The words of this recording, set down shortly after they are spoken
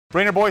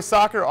Brainerd boys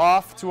soccer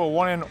off to a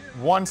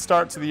 1-1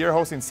 start to the year,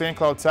 hosting St.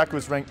 Cloud Tech, who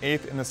was ranked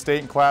 8th in the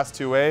state in Class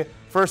 2A.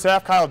 First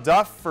half, Kyle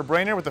Duff for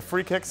Brainerd with the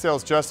free kick,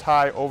 sails just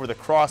high over the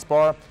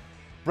crossbar.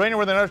 Brainerd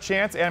with another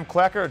chance. Adam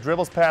Klecker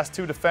dribbles past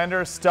two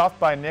defenders, stuffed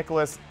by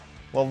Nicholas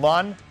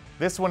Lalun.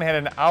 This one had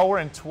an hour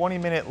and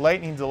 20-minute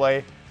lightning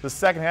delay. The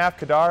second half,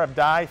 Kadar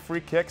Abdai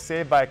free kick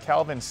saved by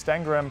Calvin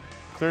Stengrim,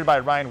 cleared by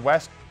Ryan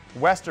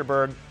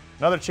Westerberg.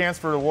 Another chance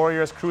for the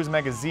Warriors. Cruz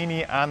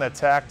Magazzini on the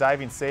attack,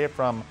 diving save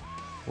from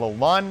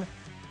Lalun.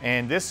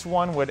 And this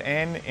one would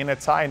end in a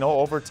tie, no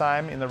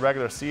overtime in the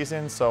regular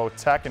season, so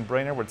Tech and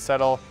Brainerd would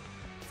settle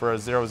for a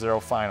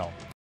 0-0 final.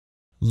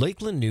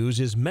 Lakeland News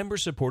is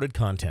member-supported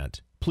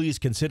content. Please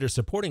consider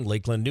supporting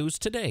Lakeland News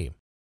today.